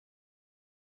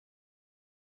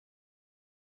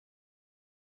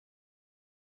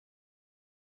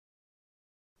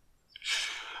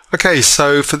Okay,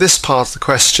 so for this part of the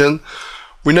question,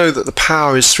 we know that the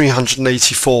power is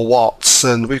 384 watts,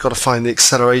 and we've got to find the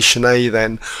acceleration A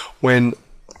then when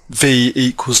v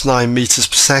equals 9 meters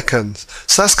per second.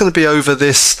 So that's going to be over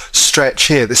this stretch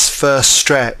here, this first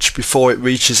stretch before it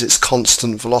reaches its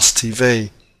constant velocity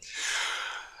v.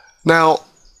 Now,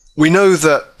 we know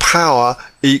that power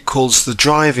equals the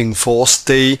driving force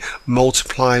d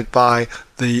multiplied by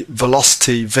the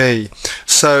velocity v.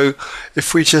 So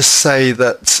if we just say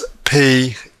that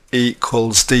p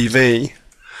equals dv,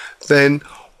 then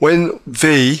when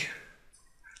v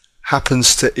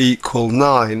happens to equal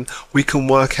 9, we can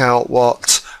work out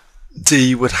what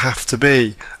d would have to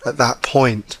be at that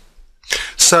point.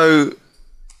 So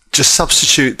just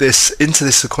substitute this into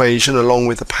this equation along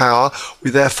with the power.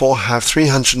 We therefore have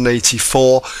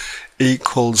 384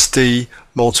 equals d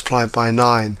multiplied by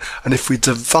 9. And if we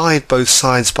divide both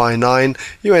sides by 9,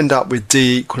 you end up with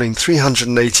d equaling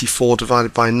 384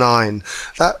 divided by 9.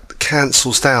 That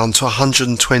cancels down to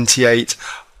 128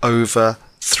 over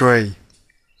 3.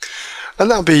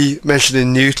 And that'll be measured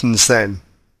in newtons then.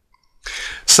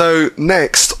 So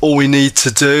next, all we need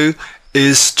to do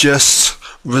is just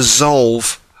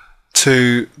resolve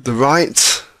to the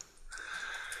right.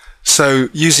 So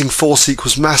using force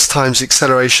equals mass times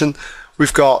acceleration,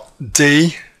 we've got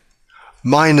d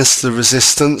minus the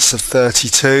resistance of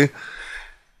 32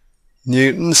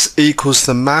 newtons equals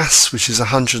the mass, which is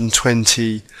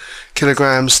 120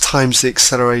 kilograms, times the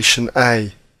acceleration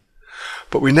a.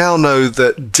 But we now know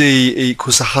that d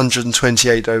equals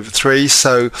 128 over 3,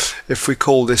 so if we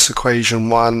call this equation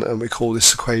 1 and we call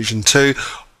this equation 2,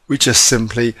 we just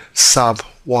simply sub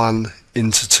 1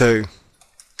 into 2.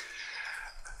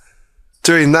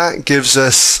 Doing that gives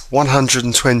us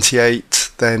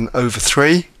 128 then over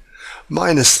 3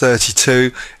 minus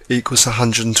 32 equals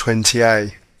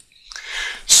 120a.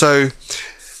 So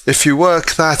if you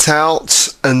work that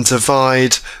out and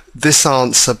divide this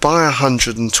answer by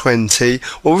 120,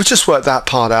 well, we'll just work that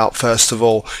part out first of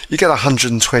all. You get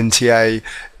 120a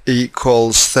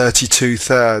equals 32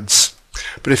 thirds.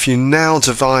 But if you now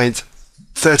divide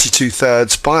 32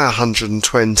 thirds by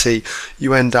 120,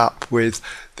 you end up with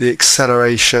the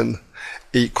acceleration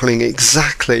equaling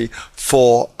exactly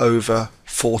 4 over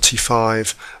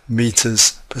 45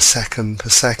 meters per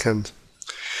second.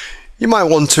 You might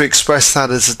want to express that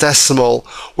as a decimal,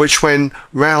 which when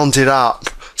rounded up,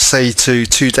 say to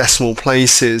 2 decimal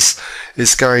places,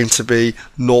 is going to be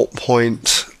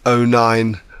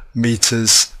 0.09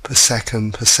 meters per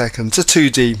second to 2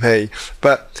 dp.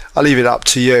 But I'll leave it up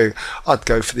to you. I'd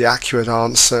go for the accurate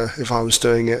answer if I was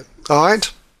doing it.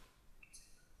 Alright?